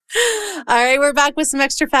All right, we're back with some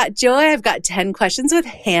extra fat joy. I've got 10 questions with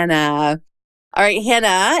Hannah. All right,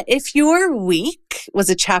 Hannah, if your week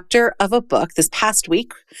was a chapter of a book, this past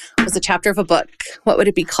week was a chapter of a book, what would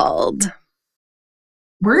it be called?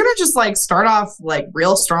 We're going to just start off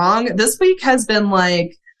real strong. This week has been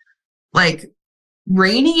like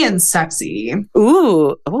rainy and sexy.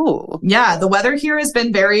 Ooh. Oh. Yeah, the weather here has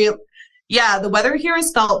been the weather here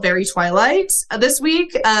has felt very Twilight this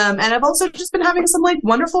week. And I've also just been having some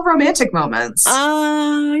wonderful romantic moments. Yay.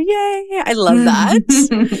 I love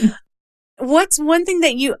that. What's one thing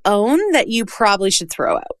that you own that you probably should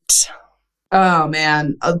throw out? Oh,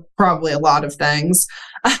 man, probably a lot of things.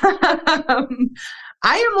 I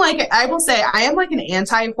will say I am an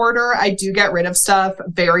anti-hoarder. I do get rid of stuff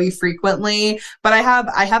very frequently, but I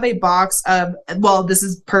have a box of, this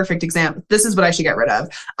is perfect example. This is what I should get rid of.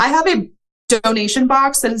 I have a donation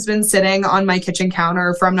box that has been sitting on my kitchen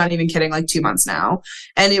counter for, I'm not even kidding, 2 months now.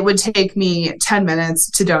 And it would take me 10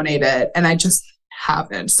 minutes to donate it. And I just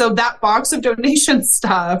haven't. So that box of donation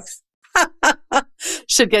stuff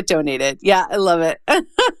should get donated. Yeah, I love it.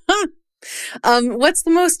 What's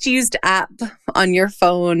the most used app on your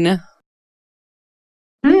phone?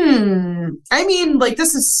 I mean,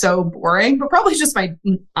 this is so boring, but probably just my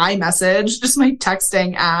iMessage, just my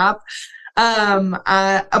texting app.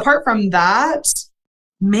 Apart from that,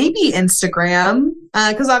 maybe Instagram,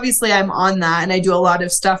 because obviously I'm on that and I do a lot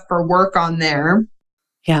of stuff for work on there.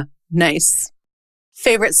 Yeah, nice.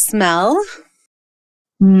 Favorite smell?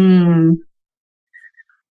 This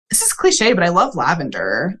is cliche, but I love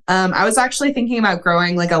lavender. I was actually thinking about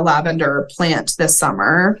growing a lavender plant this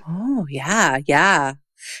summer. Oh, yeah.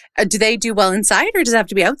 Do they do well inside or does it have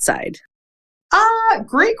to be outside?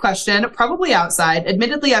 Great question. Probably outside.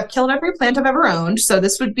 Admittedly, I've killed every plant I've ever owned, so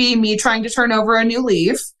this would be me trying to turn over a new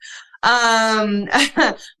leaf. My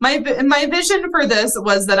vision for this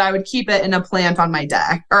was that I would keep it in a plant on my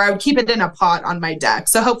deck, or I would keep it in a pot on my deck.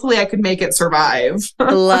 So hopefully I could make it survive.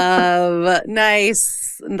 Love.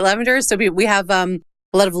 Nice. Lavender is so beautiful. We have a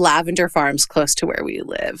lot of lavender farms close to where we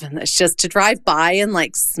live. And it's just to drive by and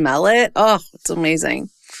smell it. Oh, it's amazing.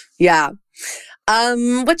 Yeah.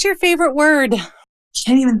 What's your favorite word?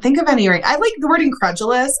 Can't even think of any right. I like the word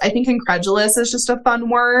incredulous. I think incredulous is just a fun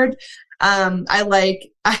word. I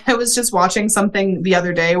was just watching something the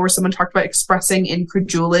other day where someone talked about expressing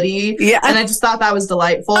incredulity. Yeah. And I just thought that was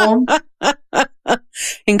delightful.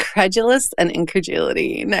 Incredulous and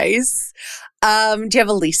incredulity. Nice. Do you have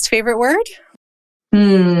a least favorite word?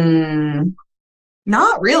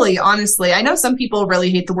 Not really, honestly. I know some people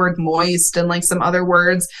really hate the word moist and some other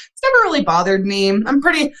words. It's never really bothered me. I'm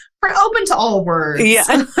pretty open to all words.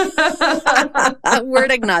 Yeah.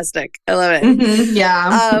 Word agnostic. I love it. Mm-hmm,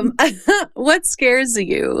 yeah. What scares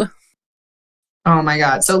you? Oh my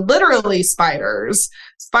God. So literally spiders.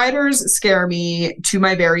 Spiders scare me to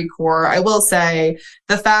my very core. I will say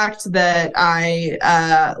the fact that I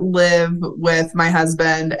live with my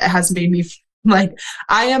husband has made me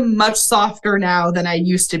I am much softer now than I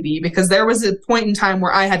used to be, because there was a point in time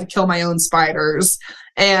where I had to kill my own spiders.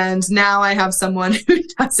 And now I have someone who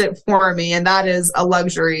does it for me. And that is a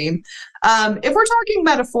luxury. If we're talking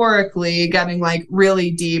metaphorically, getting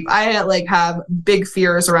really deep, I have big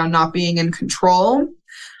fears around not being in control.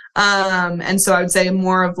 And so I would say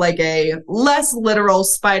more of a less literal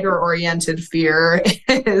spider oriented fear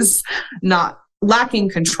is not lacking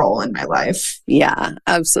control in my life. Yeah,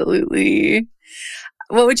 absolutely.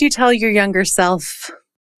 What would you tell your younger self?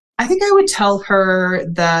 I think I would tell her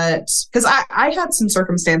that, because I had some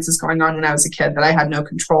circumstances going on when I was a kid that I had no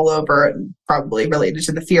control over, and probably related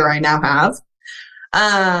to the fear I now have.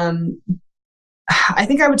 I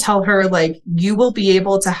think I would tell her, you will be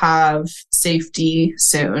able to have safety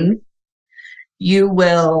soon. You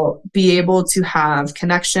will be able to have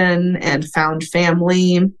connection and found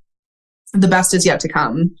family. The best is yet to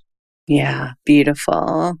come. Yeah,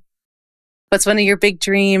 beautiful. What's one of your big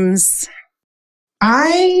dreams?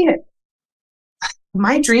 My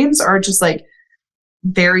dreams are just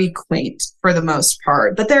very quaint for the most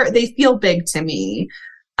part, but they feel big to me.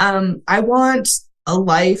 I want a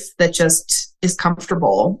life that just is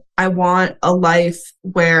comfortable. I want a life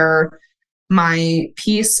where my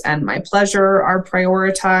peace and my pleasure are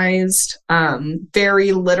prioritized.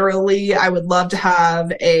 Very literally, I would love to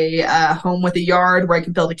have a home with a yard where I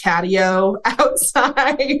could build a catio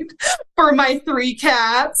outside for my 3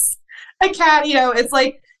 cats. A catio, it's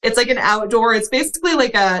like an outdoor. It's basically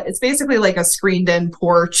like a screened-in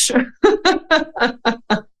porch.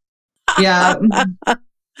 Yeah, I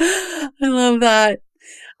love that.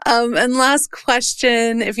 And last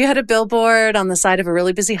question, if you had a billboard on the side of a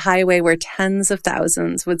really busy highway where tens of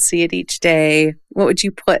thousands would see it each day, what would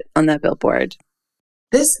you put on that billboard?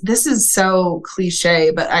 This is so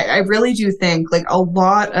cliche, but I really do think like a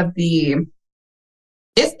lot of the,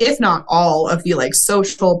 if not all of the like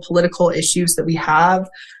social political issues that we have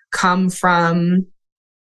come from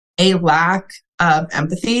a lack of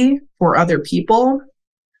empathy for other people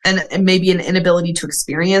and maybe an inability to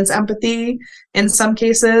experience empathy in some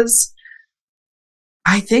cases.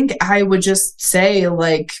 I think I would just say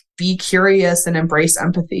like, be curious and embrace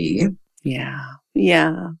empathy. Yeah.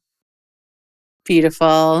 Yeah.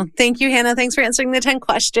 Beautiful. Thank you, Hannah. Thanks for answering the 10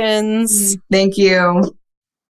 questions. Thank you.